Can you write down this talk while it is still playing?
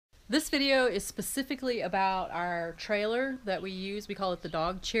This video is specifically about our trailer that we use. We call it the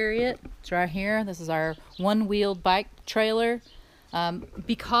dog chariot. It's right here. This is our one-wheeled bike trailer.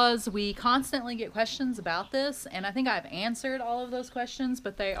 Because we constantly get questions about this, and I think I've answered all of those questions,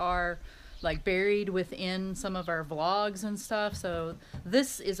 but they are like buried within some of our vlogs and stuff. So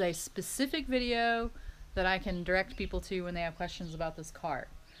this is a specific video that I can direct people to when they have questions about this cart.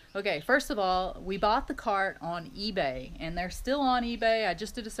 Okay, first of all, we bought the cart on eBay, and they're still on eBay. I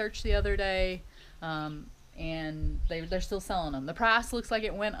just did a search the other day, and they're still selling them. The price looks like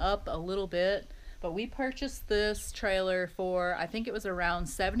it went up a little bit, but we purchased this trailer for, I think it was around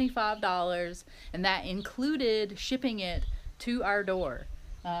 $75, and that included shipping it to our door.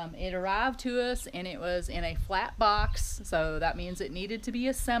 It arrived to us, and it was in a flat box, so that means it needed to be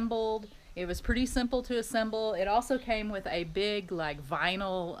assembled. It was pretty simple to assemble. It also came with a big like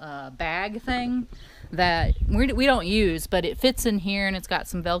vinyl bag thing that we don't use, but it fits in here, and it's got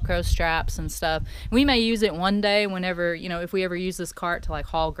some Velcro straps and stuff. We may use it one day whenever, you know, if we ever use this cart to like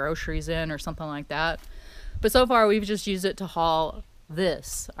haul groceries in or something like that. But so far we've just used it to haul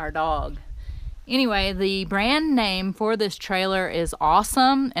this, our dog. Anyway, the brand name for this trailer is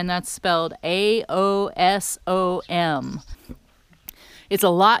Aosom, and that's spelled A-O-S-O-M. It's a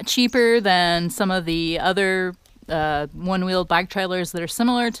lot cheaper than some of the other one-wheeled bike trailers that are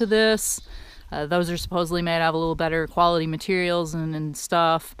similar to this. Those are supposedly made out of a little better quality materials and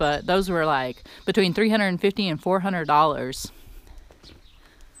stuff, but those were like between $350 and $400.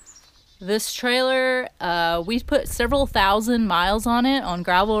 This trailer, we put several thousand miles on it on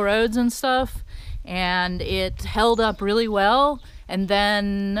gravel roads and stuff, and it held up really well. And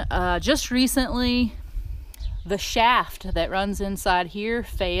then just recently, the shaft that runs inside here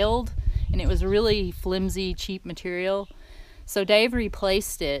failed, and it was really flimsy, cheap material. So Dave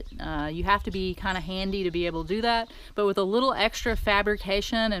replaced it. You have to be kind of handy to be able to do that, but with a little extra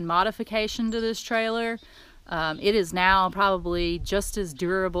fabrication and modification to this trailer, it is now probably just as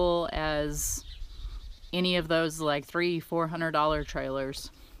durable as any of those like $300–400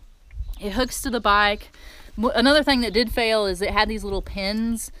 trailers. It hooks to the bike. Another thing that did fail is it had these little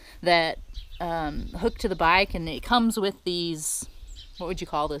pins that hook to the bike, and it comes with these, what would you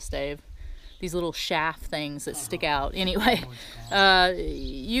call this, Dave? These little shaft things that stick out. Anyway,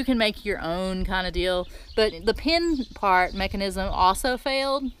 you can make your own kind of deal, but the pin part mechanism also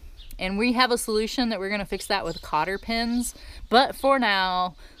failed, and we have a solution that we're going to fix that with cotter pins, but for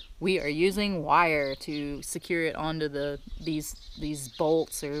now we are using wire to secure it onto these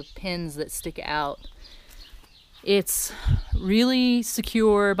bolts or pins that stick out. It's really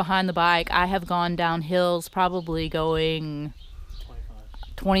secure behind the bike. I have gone down hills probably going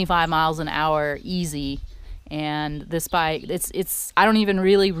 25 miles an hour easy, and this bike, I don't even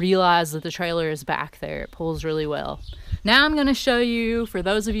really realize that the trailer is back there. It pulls really well. Now I'm going to show you, for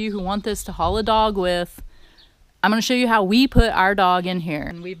those of you who want this to haul a dog with, I'm going to show you how we put our dog in here.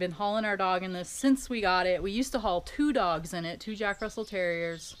 And we've been hauling our dog in this since we got it. We used to haul 2 dogs in it, 2 Jack Russell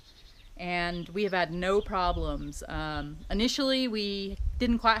Terriers, and we have had no problems. Initially, we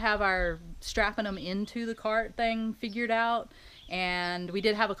didn't quite have our strapping them into the cart thing figured out, and we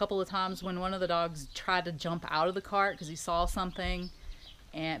did have a couple of times when one of the dogs tried to jump out of the cart because he saw something,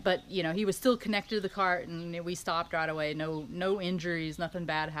 but you know, he was still connected to the cart, and we stopped right away. No injuries, nothing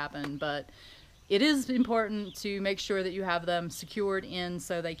bad happened, but it is important to make sure that you have them secured in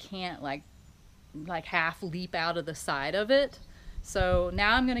so they can't like half leap out of the side of it. So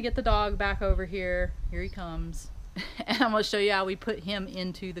now I'm gonna get the dog back over here. Here he comes. And I'm gonna show you how we put him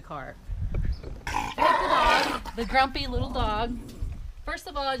into the cart. Here's the dog, the grumpy little dog. First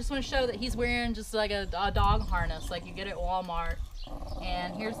of all, I just want to show that he's wearing just like a dog harness like you get at Walmart.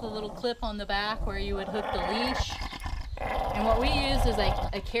 And here's the little clip on the back where you would hook the leash. And what we use is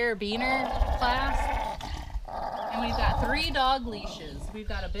a carabiner clasp. And we've got 3 dog leashes. We've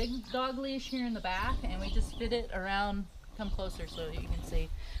got a big dog leash here in the back, and we just fit it around. Come closer so you can see.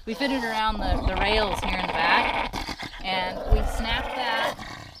 We fit it around the rails here in the back, and we snap that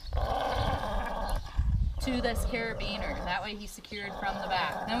to this carabiner. That way he's secured from the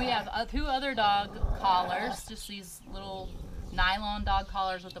back. Then we have 2 other dog collars, just these little nylon dog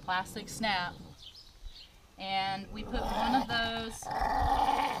collars with the plastic snap. And we put one of those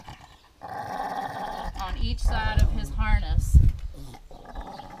on each side of his harness.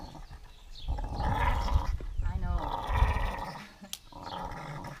 I know.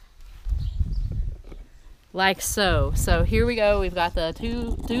 Like so. So here we go. We've got the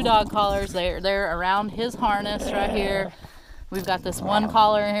two dog collars. They're around his harness right here. We've got this one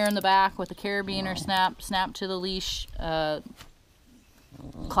collar here in the back with the carabiner snap to the leash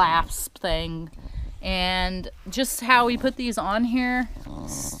clasp thing. And just how we put these on here,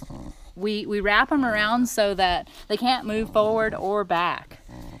 we wrap them around so that they can't move forward or back,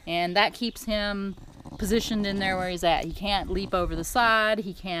 and that keeps him positioned in there where he's at. He can't leap over the side,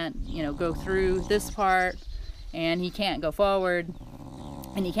 he can't, you know, go through this part, and he can't go forward,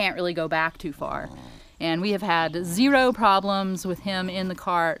 and he can't really go back too far. And we have had 0 problems with him in the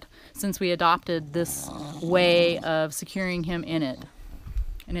cart since we adopted this way of securing him in it.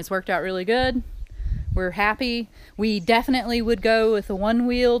 And it's worked out really good. We're happy. We definitely would go with a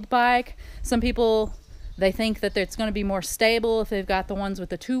one-wheeled bike. Some people, they think that it's going to be more stable if they've got the ones with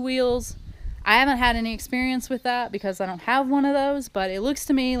the 2 wheels. I haven't had any experience with that because I don't have one of those, but it looks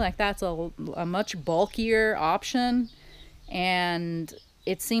to me like that's a much bulkier option, and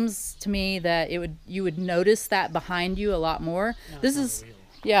it seems to me that you would notice that behind you a lot more. This is,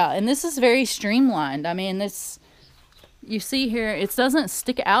 yeah, and this is very streamlined. I mean, this, you see here, it doesn't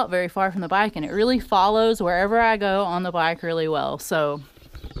stick out very far from the bike, and it really follows wherever I go on the bike really well. So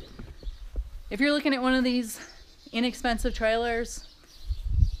if you're looking at one of these inexpensive trailers,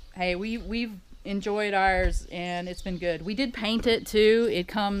 hey, we've enjoyed ours and it's been good. We did paint it too. It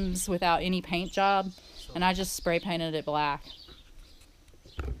comes without any paint job, and I just spray painted it black.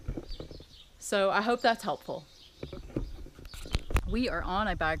 So I hope that's helpful. We are on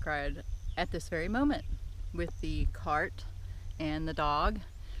a bike ride at this very moment with the cart and the dog.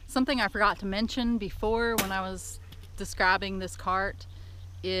 Something I forgot to mention before when I was describing this cart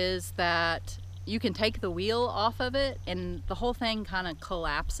is that you can take the wheel off of it and the whole thing kind of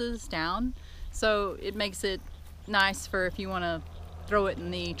collapses down. So it makes it nice for if you want to throw it in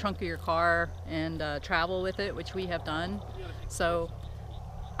the trunk of your car and travel with it, which we have done. So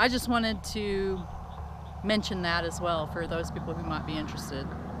I just wanted to mention that as well for those people who might be interested.